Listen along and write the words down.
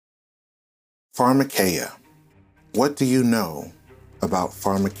Pharmakeia. What do you know about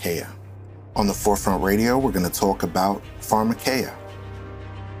Pharmakeia? On the Forefront Radio, we're going to talk about Pharmakeia.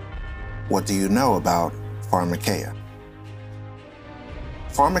 What do you know about Pharmakeia?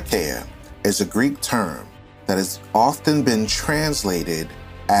 Pharmakeia is a Greek term that has often been translated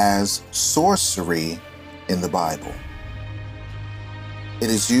as sorcery in the Bible.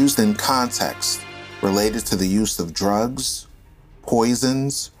 It is used in context related to the use of drugs,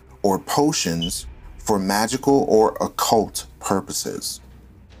 poisons, or potions for magical or occult purposes.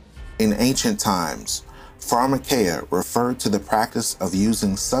 In ancient times, Pharmakeia referred to the practice of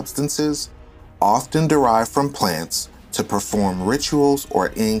using substances, often derived from plants, to perform rituals or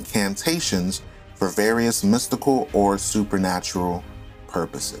incantations for various mystical or supernatural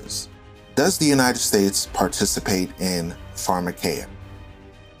purposes. Does the United States participate in Pharmakeia?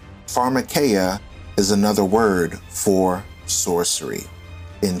 Pharmakeia is another word for sorcery,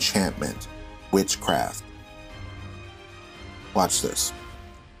 enchantment, witchcraft. Watch this.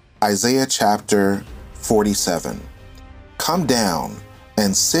 Isaiah chapter 47. Come down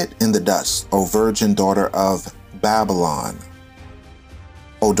and sit in the dust, O virgin daughter of Babylon,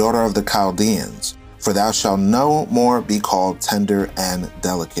 O daughter of the Chaldeans, for thou shalt no more be called tender and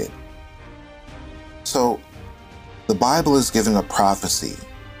delicate. So, the Bible is giving a prophecy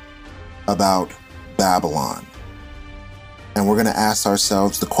about Babylon. And we're going to ask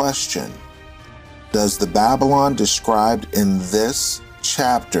ourselves the question, does the Babylon described in this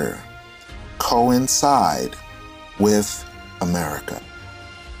chapter coincide with America?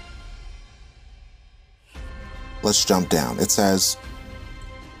 Let's jump down. It says,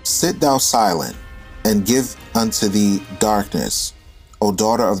 sit thou silent and give unto thee darkness, O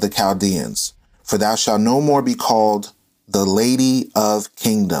daughter of the Chaldeans, for thou shalt no more be called the Lady of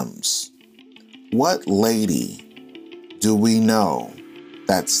Kingdoms. What lady do we know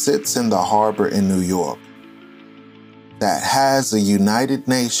that sits in the harbor in New York, that has a United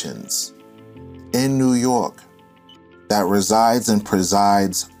Nations in New York, that resides and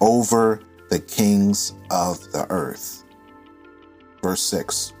presides over the kings of the earth? Verse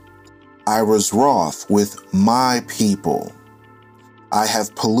 6, I was wroth with my people. I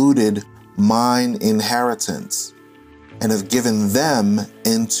have polluted mine inheritance and have given them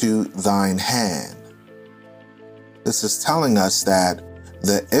into thine hand. This is telling us that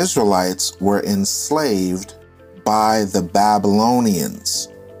the Israelites were enslaved by the Babylonians.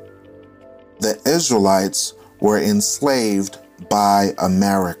 The Israelites were enslaved by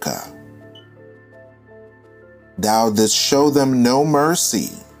America. Thou didst show them no mercy.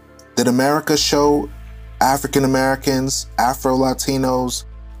 Did America show African Americans, Afro-Latinos,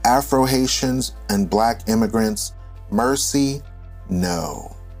 Afro-Haitians, and Black immigrants mercy?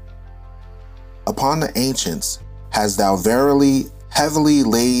 No. Upon the ancients hast thou verily heavily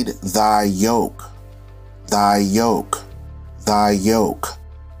laid thy yoke, thy yoke, thy yoke.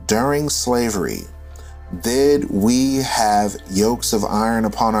 During slavery, did we have yokes of iron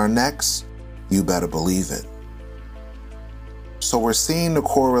upon our necks? You better believe it. So we're seeing the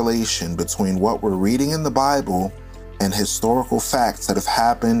correlation between what we're reading in the Bible and historical facts that have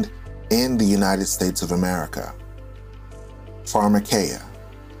happened in the United States of America. Pharmakeia.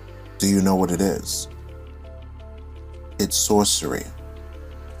 Do you know what it is? It's sorcery.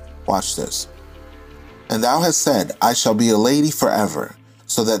 Watch this. And thou hast said, I shall be a lady forever,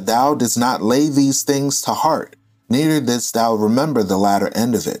 so that thou didst not lay these things to heart, neither didst thou remember the latter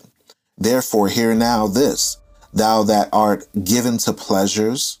end of it. Therefore hear now this, thou that art given to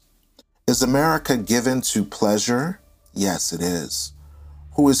pleasures. Is America given to pleasure? Yes, it is.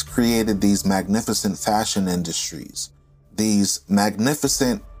 Who has created these magnificent fashion industries, these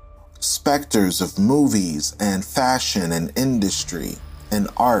magnificent specters of movies and fashion and industry and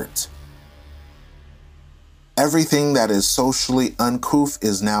art? Everything that is socially uncouth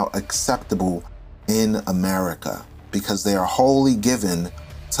is now acceptable in America because they are wholly given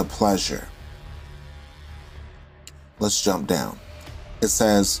to pleasure. Let's jump down. It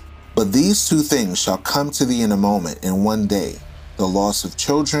says, but these two things shall come to thee in a moment, in one day, the loss of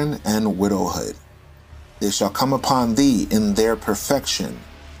children and widowhood. They shall come upon thee in their perfection,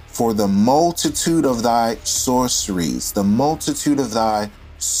 for the multitude of thy sorceries, the multitude of thy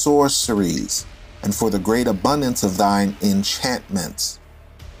sorceries, and for the great abundance of thine enchantments.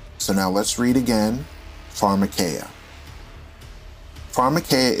 So now let's read again, Pharmakeia.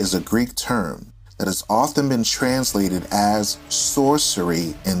 Pharmakeia is a Greek term that has often been translated as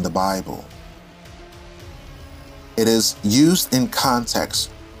sorcery in the Bible. It is used in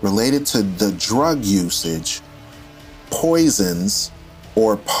context related to the drug usage, poisons,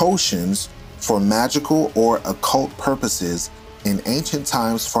 or potions for magical or occult purposes In ancient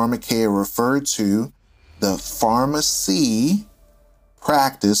times, Pharmakeia referred to the pharmacy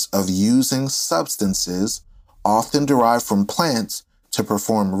practice of using substances, often derived from plants, to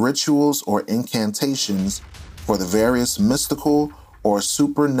perform rituals or incantations for the various mystical or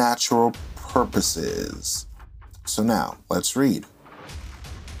supernatural purposes. So now, let's read.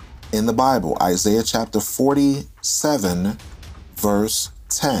 In the Bible, Isaiah chapter 47, verse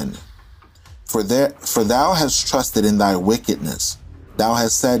 10. For thou hast trusted in thy wickedness. Thou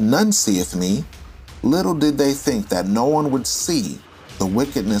hast said, none seeth me. Little did they think that no one would see the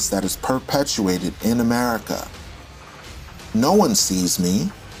wickedness that is perpetuated in America. No one sees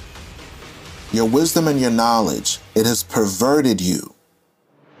me. Your wisdom and your knowledge, it has perverted you.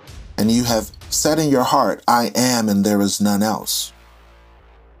 And you have said in your heart, I am, and there is none else.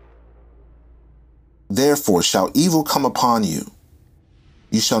 Therefore shall evil come upon you.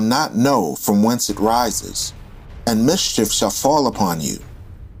 You shall not know from whence it rises, and mischief shall fall upon you.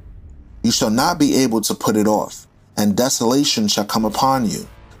 You shall not be able to put it off, and desolation shall come upon you,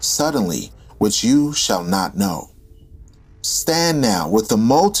 suddenly, which you shall not know. Stand now with the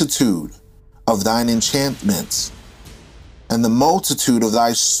multitude of thine enchantments, and the multitude of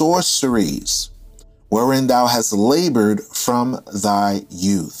thy sorceries, wherein thou hast labored from thy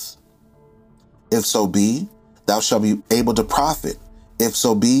youth. If so be, thou shalt be able to profit. If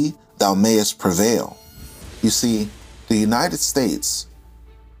so be, thou mayest prevail. You see, the United States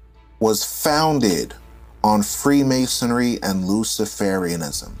was founded on Freemasonry and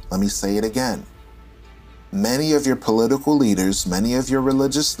Luciferianism. Let me say it again. Many of your political leaders, many of your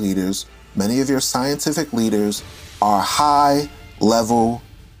religious leaders, many of your scientific leaders are high-level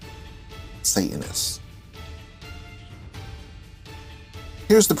Satanists.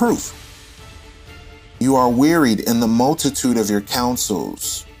 Here's the proof. You are wearied in the multitude of your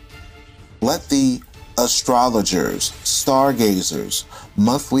counsels. Let the astrologers, stargazers,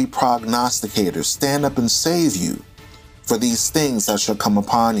 monthly prognosticators stand up and save you for these things that shall come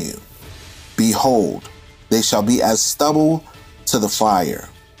upon you. Behold, they shall be as stubble to the fire,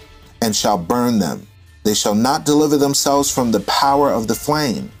 and shall burn them. They shall not deliver themselves from the power of the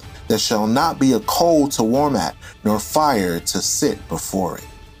flame. There shall not be a coal to warm at, nor fire to sit before it.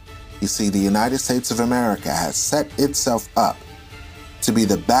 You see, the United States of America has set itself up to be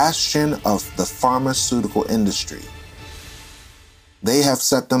the bastion of the pharmaceutical industry. They have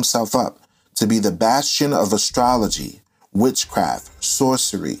set themselves up to be the bastion of astrology, witchcraft,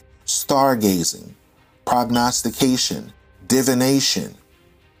 sorcery, stargazing, prognostication, divination,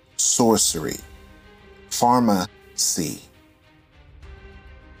 sorcery, pharmacy.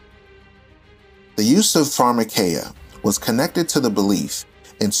 The use of Pharmakeia was connected to the belief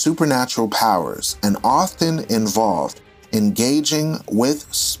in supernatural powers and often involved engaging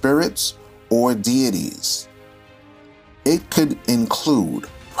with spirits or deities. It could include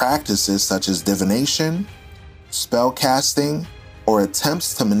practices such as divination, spell casting, or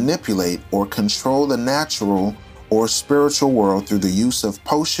attempts to manipulate or control the natural or spiritual world through the use of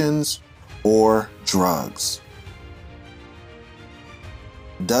potions or drugs.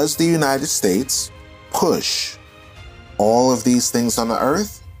 Does the United States push all of these things on the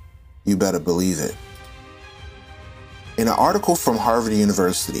earth? You better believe it. In an article from Harvard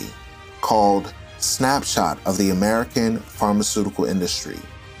University called Snapshot of the American Pharmaceutical Industry,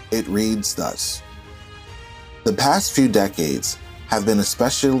 it reads thus: the past few decades have been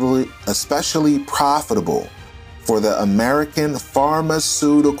especially profitable for the American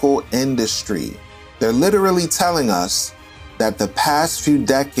pharmaceutical industry. They're literally telling us that the past few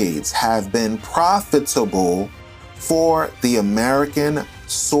decades have been profitable for the American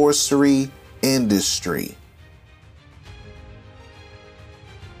sorcery industry.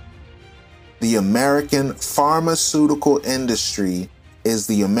 The American pharmaceutical industry is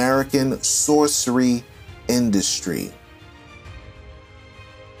the American sorcery industry.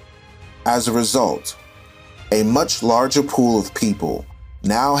 As a result, a much larger pool of people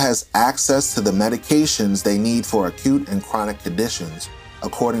now has access to the medications they need for acute and chronic conditions,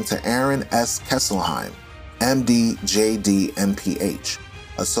 according to Aaron S. Kesselheim, MD, JD, MPH,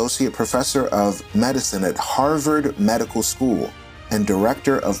 Associate Professor of Medicine at Harvard Medical School and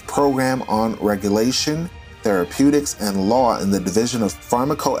Director of Program on Regulation, Therapeutics, and Law in the Division of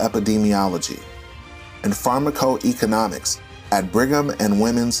Pharmacoepidemiology and Pharmacoeconomics at Brigham and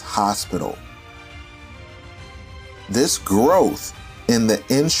Women's Hospital. This growth in the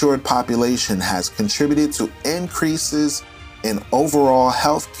insured population has contributed to increases in overall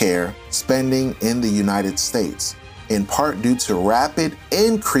healthcare spending in the United States, in part due to rapid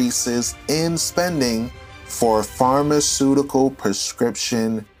increases in spending for pharmaceutical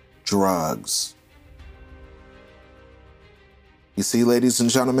prescription drugs. You see, ladies and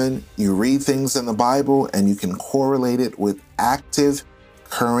gentlemen, you read things in the Bible and you can correlate it with active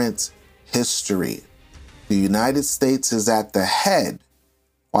current history. The United States is at the head.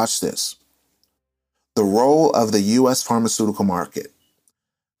 Watch this. The role of the U.S. pharmaceutical market.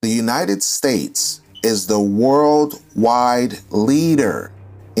 The United States is the worldwide leader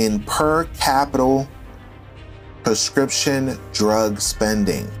in per capita prescription drug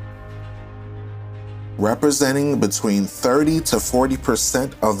spending, representing between 30 to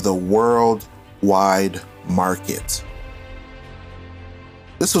 40% of the worldwide market.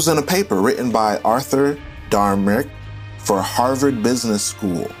 This was in a paper written by Arthur Darmick for Harvard Business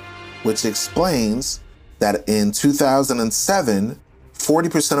School, which explains that in 2007,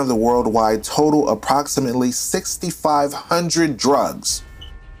 40% of the worldwide total, approximately 6,500 drugs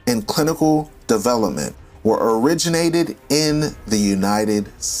in clinical development, were originated in the United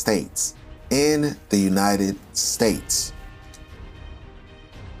States. In the United States.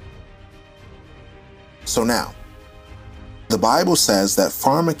 So now, the Bible says that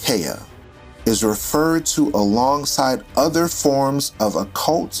Pharmakeia is referred to alongside other forms of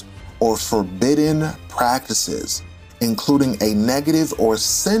occult or forbidden practices, including a negative or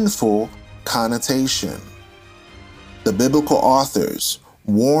sinful connotation. The biblical authors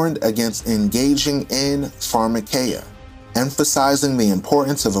warned against engaging in Pharmakeia, emphasizing the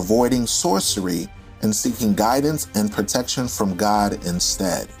importance of avoiding sorcery and seeking guidance and protection from God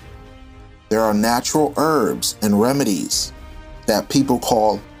instead. There are natural herbs and remedies that people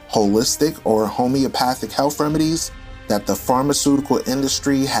call holistic or homeopathic health remedies that the pharmaceutical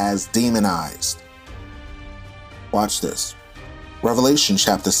industry has demonized. Watch this. Revelation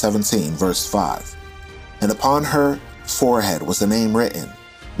chapter 17, verse 5. And upon her forehead was a name written,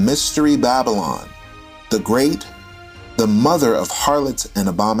 Mystery Babylon, the Great, the mother of harlots and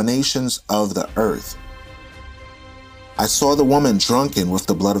abominations of the earth. I saw the woman drunken with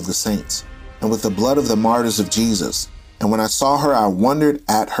the blood of the saints and with the blood of the martyrs of Jesus. And when I saw her, I wondered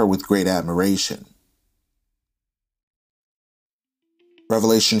at her with great admiration.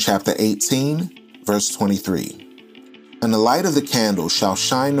 Revelation chapter 18, verse 23. And the light of the candle shall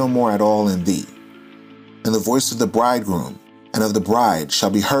shine no more at all in thee, and the voice of the bridegroom and of the bride shall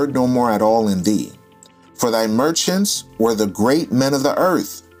be heard no more at all in thee. For thy merchants were the great men of the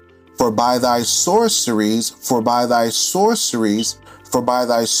earth, for by thy sorceries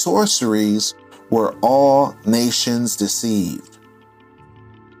were all nations deceived.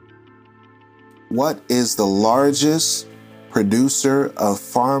 What is the largest producer of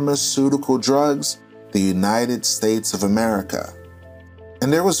pharmaceutical drugs? The United States of America.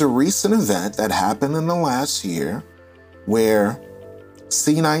 And there was a recent event that happened in the last year where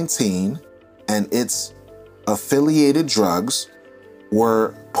C19 and its affiliated drugs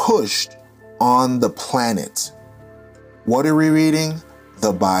were pushed on the planet. What are we reading?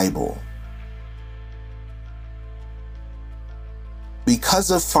 The Bible.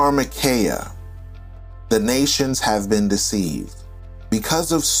 Because of Pharmakeia, the nations have been deceived.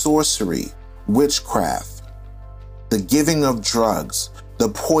 Because of sorcery, witchcraft, the giving of drugs, the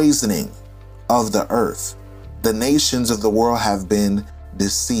poisoning of the earth, the nations of the world have been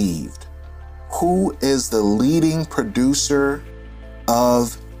deceived. Who is the leading producer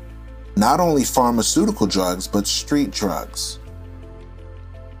of not only pharmaceutical drugs, but street drugs?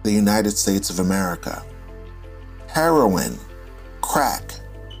 The United States of America. Heroin, crack,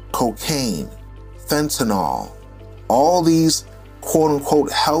 cocaine, fentanyl, all these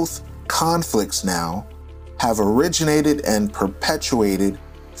quote-unquote health conflicts now have originated and perpetuated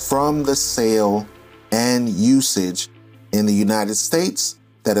from the sale and usage in the United States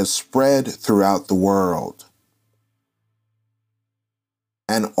that have spread throughout the world.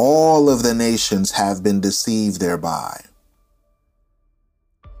 And all of the nations have been deceived thereby.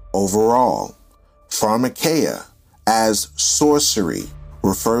 Overall, Pharmakeia, as sorcery,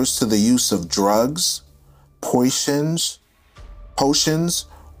 refers to the use of drugs, potions,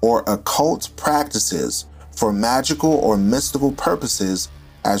 or occult practices for magical or mystical purposes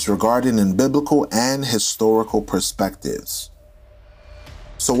as regarded in biblical and historical perspectives.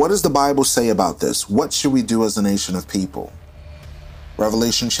 So what does the Bible say about this? What should we do as a nation of people?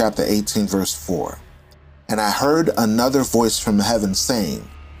 Revelation chapter 18, verse 4. And I heard another voice from heaven saying,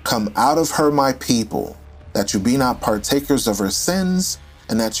 Come out of her, my people, that you be not partakers of her sins,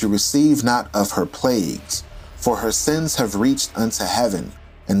 and that you receive not of her plagues. For her sins have reached unto heaven,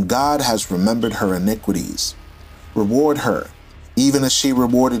 and God has remembered her iniquities. Reward her, even as she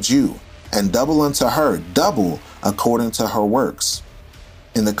rewarded you, and double unto her, double according to her works.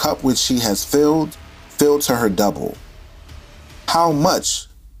 In the cup which she has filled, fill to her double. How much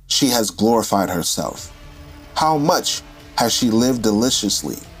she has glorified herself, how much has she lived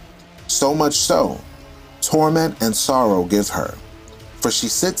deliciously. So much so, torment and sorrow give her. For she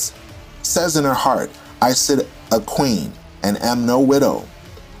says in her heart, I sit a queen, and am no widow.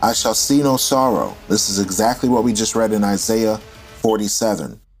 I shall see no sorrow. This is exactly what we just read in Isaiah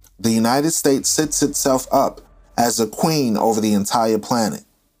 47. The United States sits itself up as a queen over the entire planet.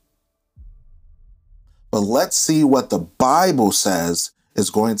 But let's see what the Bible says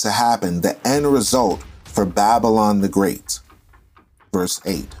is going to happen, the end result for Babylon the Great. Verse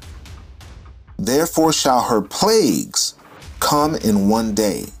 8. Therefore shall her plagues come in one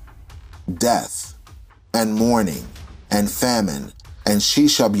day, death and mourning and famine, and she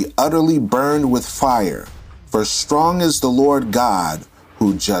shall be utterly burned with fire, for strong is the Lord God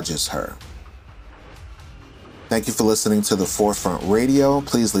who judges her. Thank you for listening to The Forefront Radio.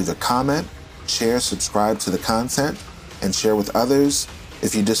 Please leave a comment, share, subscribe to the content, and share with others.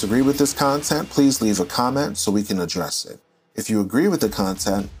 If you disagree with this content, please leave a comment so we can address it. If you agree with the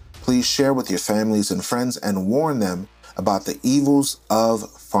content, please share with your families and friends and warn them about the evils of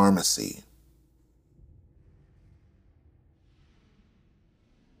pharmacy.